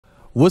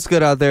What's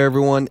good out there,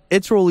 everyone?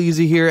 It's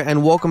Rolleezy here,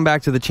 and welcome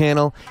back to the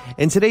channel.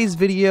 In today's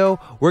video,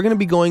 we're going to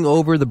be going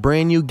over the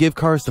brand new Give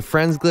Cars to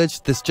Friends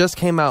glitch. This just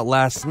came out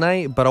last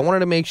night, but I wanted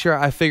to make sure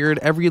I figured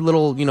every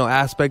little,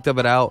 aspect of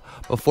it out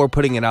before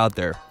putting it out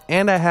there.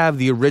 And I have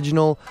the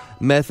original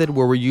method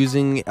where we're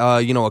using,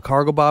 a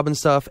cargo bob and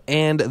stuff,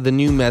 and the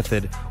new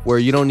method where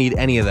you don't need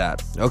any of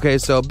that. Okay,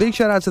 so big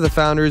shout out to the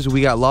founders.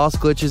 We got Lost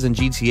Glitches and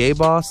GTA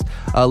Boss.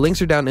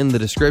 Links are down in the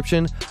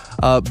description.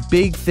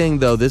 Big thing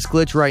though, this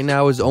glitch right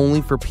now is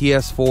only for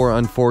PS4,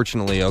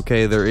 unfortunately.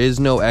 Okay, there is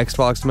no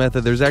Xbox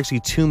method. There's actually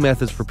two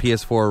methods for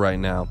PS4 right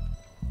now.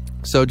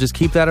 So just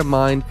keep that in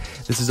mind.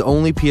 This is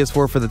only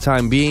PS4 for the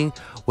time being.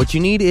 What you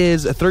need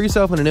is throw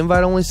yourself in an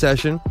invite-only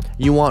session.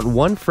 You want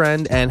one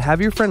friend and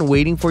have your friend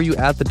waiting for you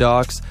at the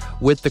docks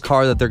with the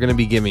car that they're going to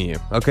be giving you.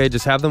 Okay,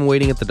 just have them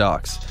waiting at the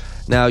docks.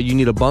 Now, you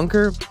need a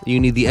bunker, you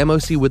need the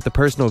MOC with the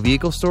personal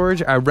vehicle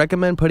storage. I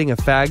recommend putting a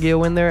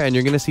Fagio in there, and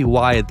you're going to see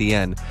why at the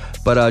end.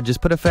 But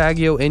just put a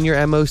Fagio in your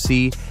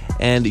MOC,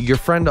 and your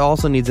friend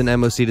also needs an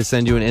MOC to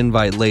send you an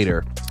invite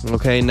later.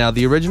 Okay, now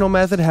the original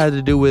method had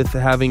to do with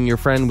having your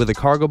friend with a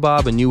cargo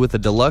bob and you with a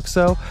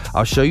Deluxo.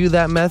 I'll show you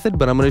that method,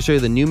 but I'm going to show you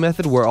the new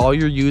method where all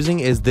you're using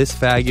is this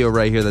Fagio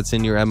right here that's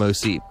in your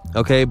MOC.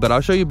 Okay, but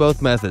I'll show you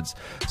both methods.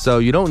 So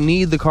you don't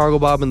need the cargo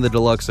bob and the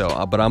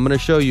Deluxo, but I'm going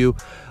to show you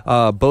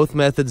both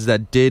methods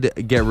that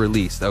did get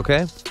released.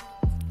 Okay,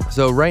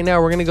 so right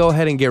now we're going to go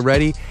ahead and get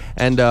ready,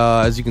 and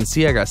as you can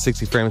see, I got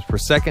 60 frames per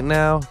second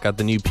now. Got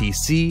the new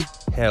PC.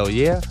 Hell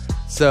yeah.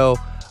 So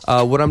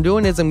what I'm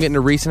doing is I'm getting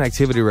a recent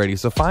activity ready.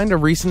 So find a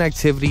recent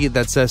activity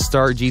that says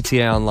Start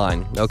GTA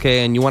Online,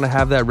 okay, and you want to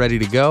have that ready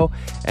to go,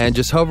 and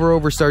just hover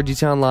over Start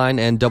GTA Online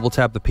and double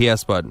tap the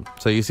PS button.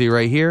 So you see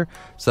right here,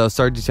 so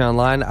Start GTA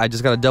Online, I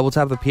just got to double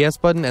tap the PS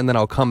button, and then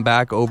I'll come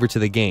back over to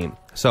the game.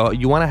 So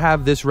you want to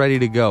have this ready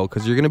to go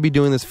because you're going to be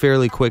doing this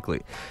fairly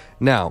quickly.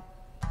 Now,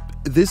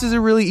 this is a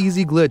really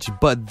easy glitch,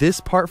 but this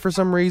part for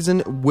some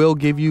reason will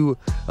give you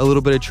a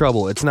little bit of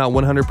trouble. It's not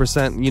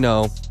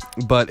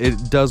 100%, but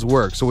it does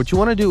work. So what you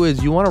want to do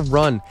is you want to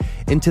run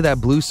into that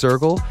blue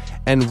circle,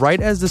 and right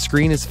as the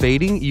screen is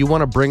fading, you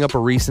want to bring up a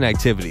recent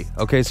activity.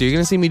 Okay, so you're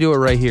going to see me do it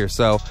right here.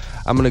 So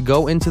I'm going to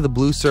go into the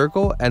blue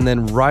circle, and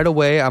then right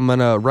away, I'm going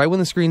to, right when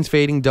the screen's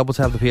fading, double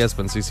tap the PS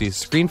button. So you see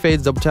screen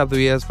fades, double tap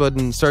the PS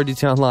button, Start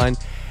GTA Online,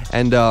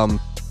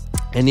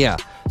 and yeah.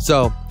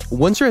 So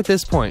once you're at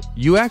this point,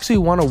 you actually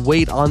want to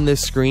wait on this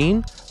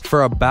screen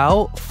for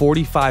about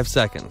 45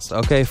 seconds.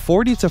 Okay,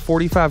 40 to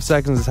 45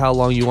 seconds is how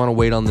long you want to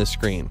wait on this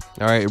screen.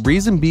 All right,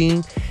 reason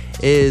being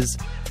is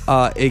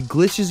it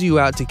glitches you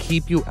out to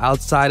keep you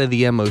outside of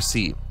the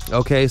MOC.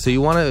 Okay, so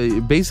you want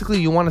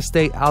to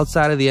stay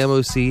outside of the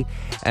MOC,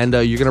 and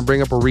you're going to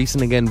bring up a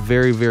recent again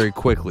very, very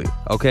quickly.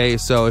 Okay,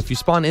 so if you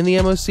spawn in the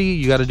MOC,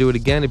 you got to do it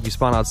again. If you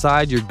spawn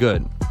outside, you're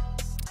good.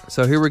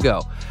 So here we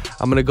go.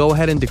 I'm going to go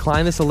ahead and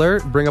decline this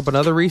alert, bring up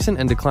another recent,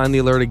 and decline the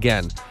alert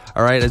again.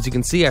 All right, as you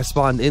can see, I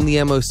spawned in the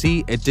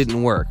MOC. It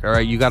didn't work. All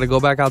right, you got to go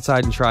back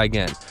outside and try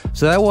again.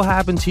 So that will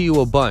happen to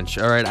you a bunch.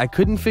 All right, I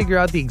couldn't figure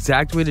out the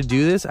exact way to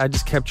do this. I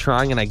just kept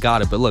trying and I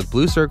got it. But look,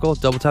 blue circle,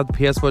 double tap the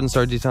PS button,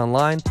 Start GTA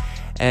Online.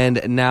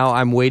 And now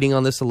I'm waiting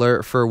on this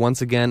alert for,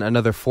 once again,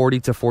 another 40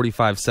 to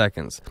 45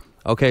 seconds.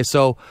 Okay,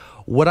 so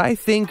what I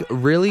think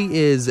really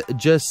is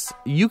just,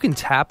 you can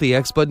tap the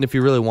X button if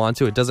you really want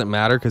to. It doesn't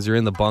matter because you're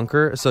in the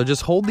bunker. So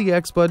just hold the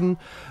X button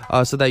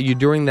so that you're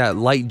doing that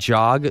light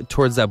jog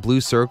towards that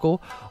blue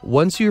circle.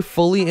 Once you're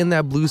fully in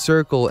that blue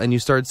circle and you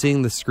start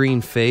seeing the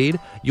screen fade,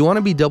 you want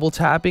to be double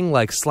tapping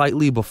like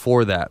slightly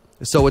before that.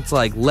 So it's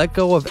like let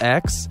go of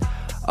X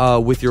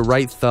with your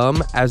right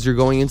thumb as you're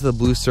going into the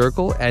blue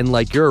circle, and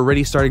like you're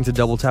already starting to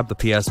double tap the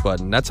PS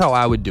button. That's how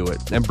I would do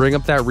it, and bring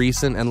up that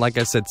recent, and like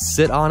I said,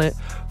 sit on it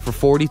for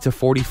 40 to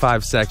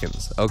 45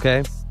 seconds.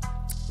 Okay,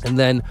 and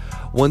then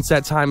once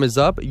that time is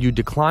up, you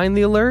decline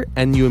the alert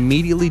and you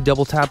immediately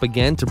double tap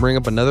again to bring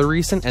up another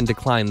recent and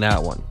decline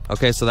that one.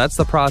 Okay, so that's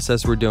the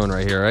process we're doing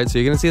right here. Right, so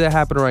you're gonna see that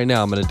happen right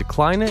now. I'm gonna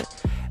decline it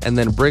and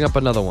then bring up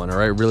another one. All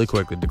right, really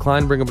quickly,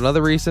 decline, bring up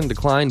another recent,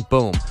 decline,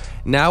 boom.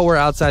 Now we're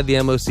outside the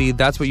MOC.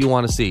 That's what you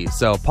want to see.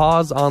 So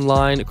pause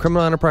online,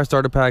 Criminal Enterprise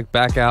Starter Pack,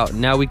 back out.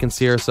 Now we can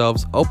see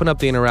ourselves, open up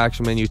the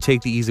interaction menu,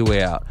 take the easy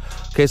way out.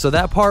 Okay, so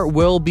that part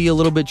will be a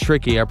little bit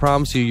tricky. I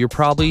promise you, you're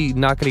probably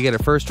not going to get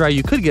it first try.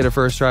 You could get it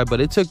first try, but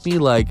it took me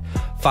like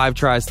 5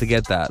 tries to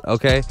get that,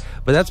 okay?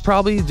 But that's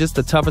probably just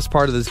the toughest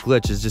part of this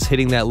glitch, is just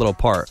hitting that little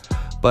part.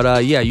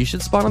 But yeah, you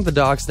should spawn up the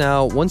docks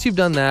now. Once you've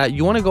done that,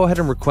 you want to go ahead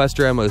and request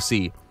your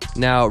MOC.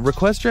 Now,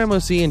 request your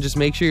MOC and just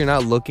make sure you're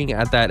not looking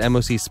at that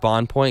MOC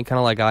spawn point, kind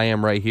of like I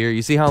am right here.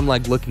 You see how I'm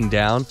like looking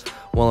down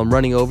while I'm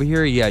running over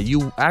here? Yeah,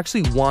 you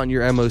actually want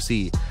your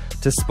MOC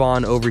to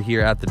spawn over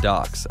here at the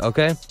docks,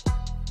 okay?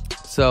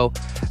 So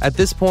at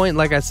this point,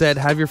 like I said,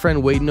 have your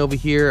friend waiting over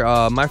here.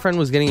 My friend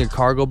was getting a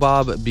cargo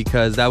bob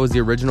because that was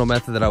the original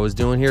method that I was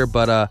doing here.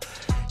 But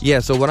yeah,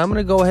 so what I'm going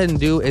to go ahead and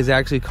do is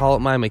actually call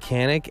up my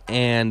mechanic.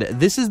 And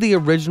this is the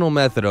original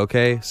method,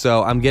 okay?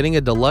 So I'm getting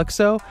a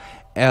Deluxo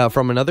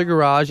from another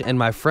garage, and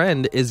my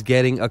friend is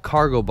getting a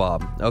cargo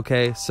bob.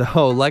 Okay,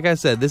 so like I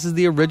said, this is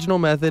the original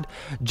method.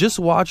 Just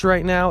watch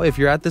right now. If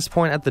you're at this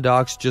point at the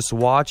docks, just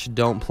watch,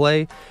 don't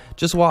play.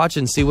 Just watch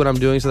and see what I'm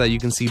doing so that you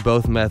can see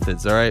both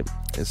methods. All right,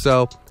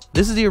 so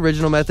this is the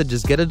original method.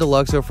 Just get a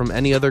Deluxo from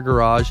any other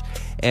garage,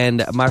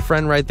 and my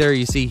friend right there,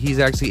 you see he's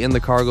actually in the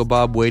cargo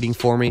bob waiting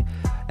for me.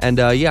 And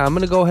yeah, I'm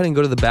gonna go ahead and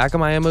go to the back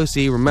of my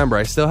MOC. Remember,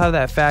 I still have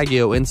that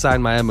Faggio inside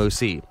my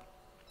MOC.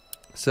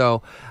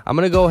 So I'm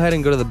going to go ahead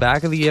and go to the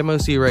back of the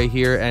MOC right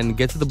here and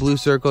get to the blue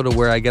circle to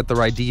where I get the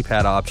right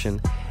D-pad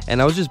option.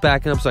 And I was just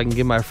backing up so I can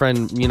give my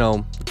friend, you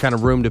know, kind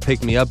of room to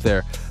pick me up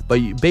there. But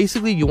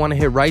basically, you want to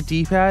hit right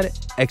D-pad,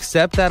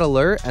 accept that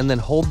alert, and then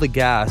hold the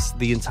gas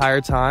the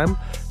entire time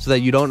so that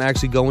you don't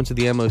actually go into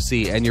the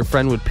MOC, and your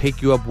friend would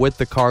pick you up with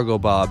the cargo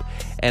bob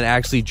and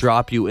actually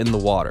drop you in the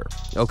water.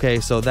 Okay,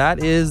 so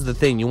that is the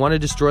thing. You want to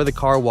destroy the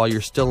car while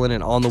you're still in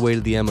it on the way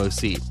to the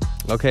MOC.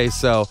 Okay,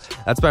 so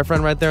that's my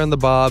friend right there in the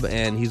bob,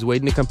 and he's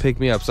waiting to come pick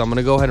me up. So I'm going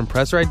to go ahead and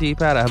press right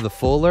D-pad. I have the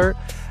full alert.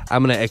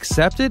 I'm going to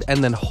accept it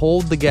and then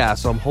hold the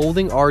gas. So I'm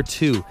holding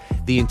R2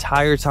 the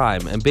entire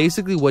time. And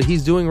basically what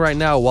he's doing right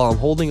now while I'm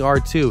holding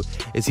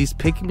R2 is he's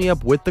picking me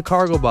up with the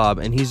cargo bob,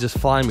 and he's just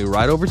flying me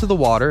right over to the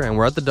water. And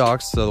we're at the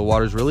docks, so the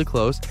water's really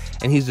close.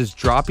 And he's just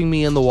dropping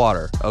me in the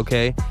water,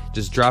 okay?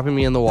 Just dropping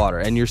me in the water.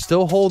 And you're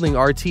still holding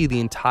RT the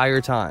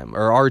entire time,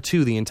 or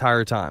R2 the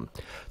entire time.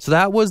 So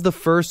that was the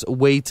first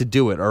way to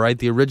do it, all right?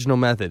 The original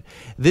method.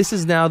 This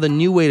is now the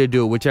new way to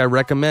do it, which I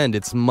recommend.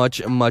 It's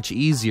much, much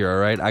easier, all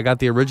right? I got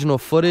the original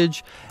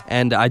footage,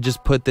 and I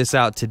just put this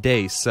out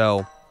today.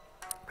 So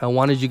I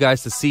wanted you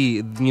guys to see,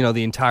 you know,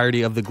 the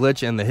entirety of the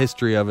glitch and the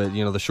history of it,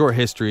 you know, the short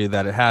history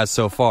that it has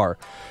so far.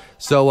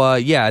 So,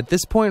 yeah, at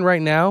this point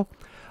right now,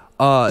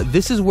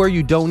 this is where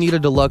you don't need a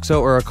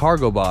Deluxo or a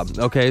cargo bob.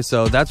 Okay,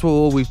 so that's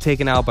what we've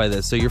taken out by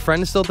this. So your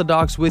friend is still at the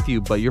docks with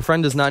you, but your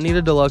friend does not need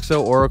a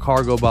Deluxo or a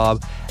cargo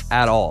bob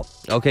at all.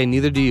 Okay,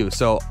 neither do you.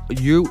 So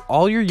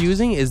all you're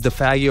using is the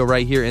Faggio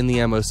right here in the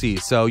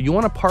MOC. So you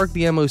want to park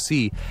the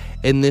MOC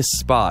in this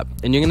spot,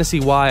 and you're gonna see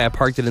why I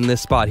parked it in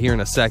this spot here in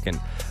a second.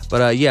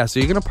 But yeah, so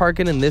you're gonna park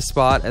it in this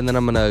spot, and then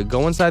I'm gonna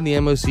go inside the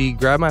MOC,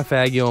 grab my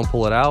Faggio, and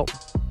pull it out.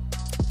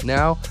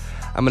 Now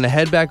I'm gonna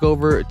head back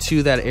over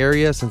to that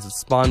area since it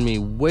spawned me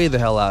way the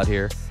hell out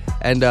here.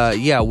 And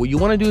yeah, what you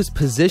want to do is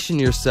position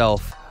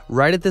yourself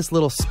right at this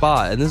little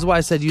spot. And this is why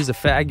I said use a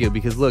Faggio,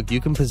 because look,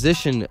 you can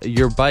position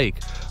your bike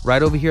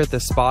right over here at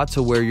this spot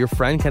to where your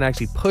friend can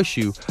actually push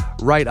you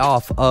right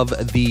off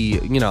of the,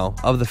 you know,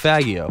 of the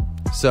Faggio.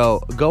 So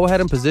go ahead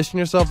and position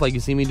yourself like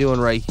you see me doing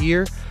right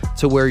here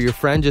to where your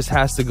friend just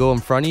has to go in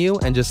front of you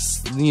and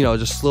just, you know,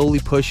 just slowly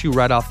push you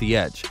right off the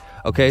edge.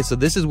 Okay, so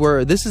this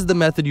is the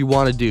method you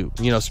want to do.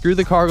 You know, screw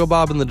the cargo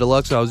bob and the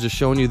Deluxo. I was just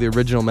showing you the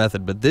original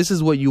method, but this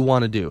is what you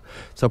want to do.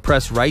 So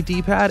press right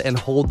D-pad and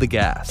hold the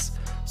gas.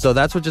 So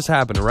that's what just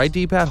happened. Right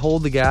D-pad,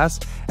 hold the gas,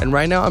 and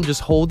right now I'm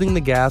just holding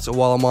the gas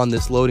while I'm on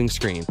this loading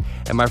screen,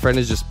 and my friend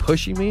is just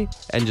pushing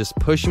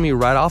me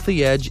right off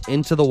the edge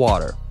into the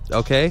water.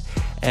 Okay,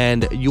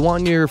 and you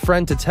want your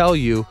friend to tell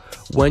you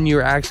when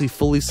you're actually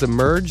fully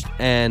submerged,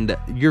 and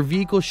your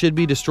vehicle should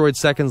be destroyed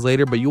seconds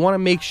later, but you want to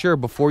make sure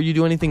before you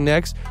do anything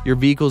next, your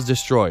vehicle's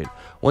destroyed.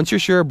 Once you're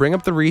sure, bring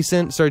up the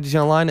recent, start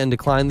GC online, and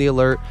decline the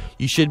alert.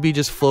 You should be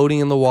just floating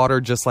in the water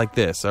just like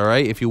this, all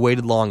right, if you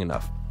waited long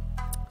enough.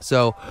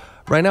 So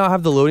right now I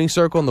have the loading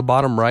circle in the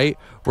bottom right.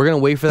 We're going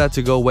to wait for that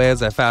to go away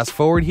as I fast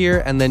forward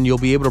here, and then you'll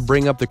be able to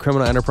bring up the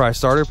Criminal Enterprise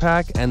Starter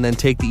Pack and then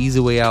take the easy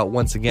way out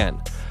once again.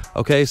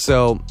 Okay,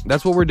 so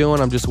that's what we're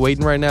doing. I'm just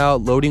waiting right now.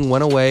 Loading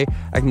went away.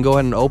 I can go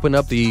ahead and open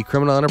up the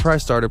Criminal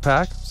Enterprise Starter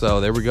Pack. So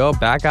there we go.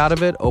 Back out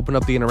of it. Open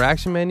up the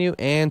interaction menu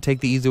and take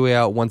the easy way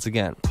out once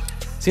again.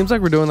 Seems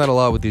like we're doing that a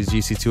lot with these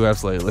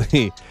GC2Fs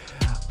lately.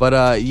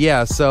 But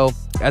yeah, so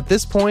at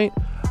this point,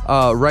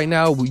 right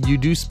now you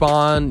do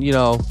spawn, you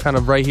know, kind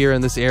of right here in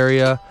this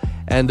area.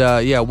 And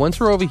yeah, once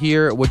we're over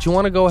here, what you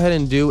want to go ahead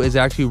and do is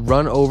actually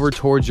run over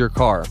towards your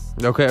car,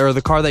 okay, or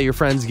the car that your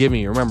friend's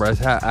giving you. Remember,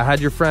 I had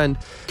your friend,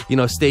 you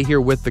know, stay here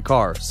with the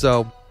car.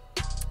 So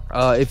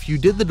if you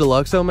did the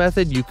Deluxo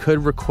method, you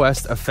could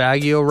request a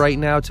Faggio right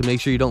now to make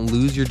sure you don't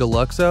lose your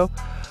Deluxo.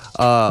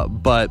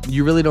 But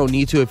you really don't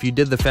need to. If you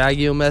did the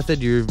Faggio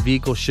method, your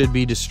vehicle should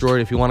be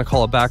destroyed. If you want to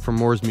call it back from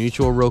Moore's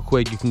Mutual real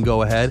quick, you can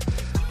go ahead.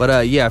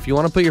 But yeah, if you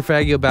want to put your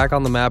Faggio back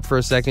on the map for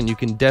a second, you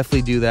can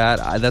definitely do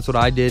that. That's what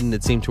I did, and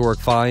it seemed to work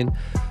fine.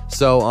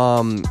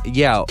 So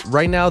yeah,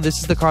 right now this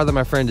is the car that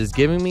my friend is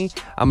giving me.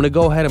 I'm gonna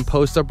go ahead and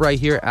post up right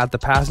here at the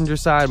passenger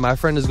side. My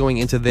friend is going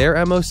into their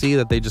MOC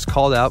that they just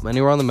called out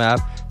anywhere on the map,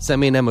 sent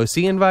me an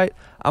MOC invite.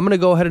 I'm gonna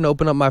go ahead and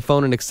open up my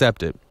phone and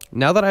accept it.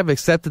 Now that I've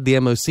accepted the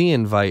MOC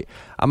invite,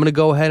 I'm going to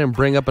go ahead and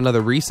bring up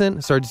another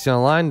recent, start GC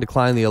online,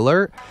 decline the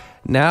alert.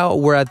 Now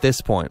we're at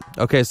this point.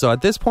 Okay, so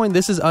at this point,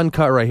 this is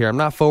uncut right here. I'm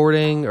not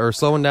forwarding or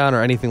slowing down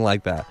or anything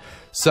like that.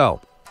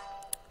 So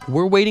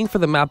we're waiting for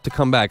the map to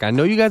come back. I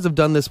know you guys have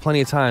done this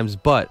plenty of times,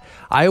 but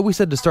I always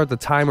said to start the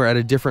timer at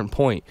a different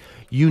point.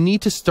 You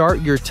need to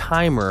start your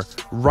timer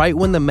right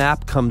when the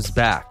map comes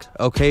back,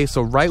 okay?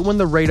 So right when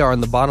the radar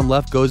on the bottom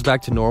left goes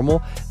back to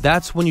normal,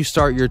 that's when you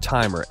start your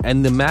timer.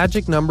 And the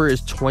magic number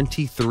is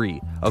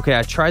 23, okay?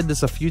 I tried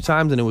this a few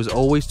times and it was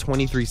always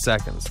 23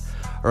 seconds.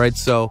 All right,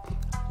 so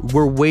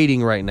we're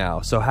waiting right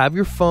now. So have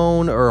your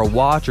phone or a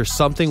watch or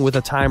something with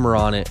a timer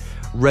on it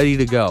ready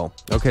to go.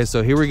 Okay,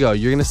 so here we go.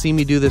 You're gonna see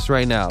me do this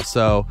right now.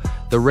 So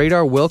the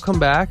radar will come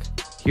back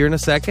here in a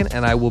second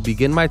and I will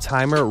begin my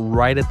timer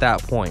right at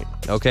that point.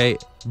 Okay,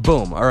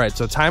 boom. All right,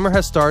 so timer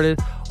has started.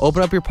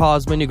 Open up your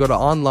pause menu, go to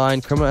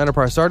online, Criminal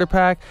Enterprise Starter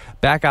Pack,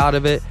 back out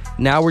of it.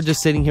 Now we're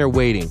just sitting here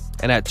waiting.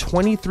 And at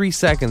 23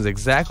 seconds,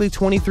 exactly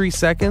 23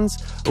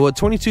 seconds, well,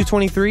 22,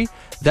 23,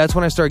 that's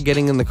when I start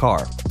getting in the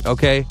car.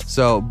 Okay,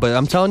 so, but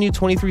I'm telling you,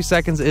 23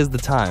 seconds is the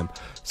time.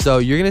 So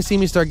you're gonna see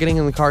me start getting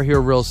in the car here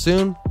real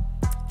soon.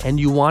 And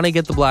you want to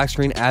get the black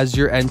screen as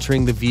you're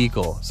entering the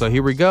vehicle. So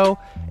here we go,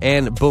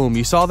 and boom,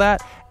 you saw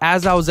that?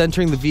 As I was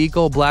entering the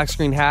vehicle, black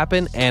screen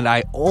happened, and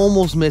I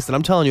almost missed it.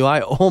 I'm telling you, I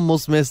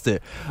almost missed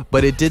it,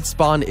 but it did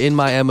spawn in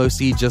my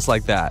MOC just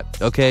like that.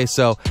 Okay,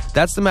 so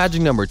that's the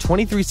magic number,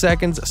 23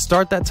 seconds.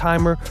 Start that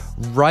timer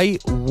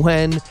right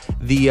when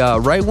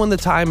the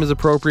time is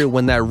appropriate,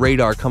 when that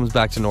radar comes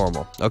back to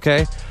normal.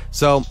 Okay,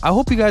 so I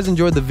hope you guys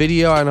enjoyed the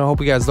video, and I hope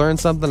you guys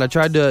learned something. I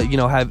tried to,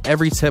 have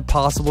every tip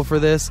possible for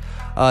this.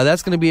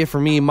 That's going to be it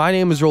for me. My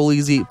name is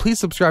Rolleezy. Please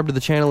subscribe to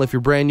the channel if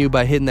you're brand new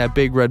by hitting that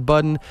big red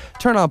button.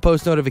 Turn on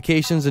post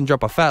notifications and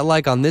drop a fat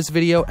like on this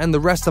video and the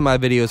rest of my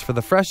videos for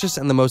the freshest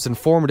and the most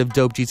informative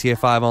dope GTA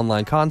 5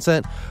 online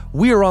content.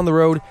 We are on the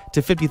road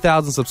to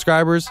 50,000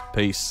 subscribers.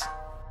 Peace.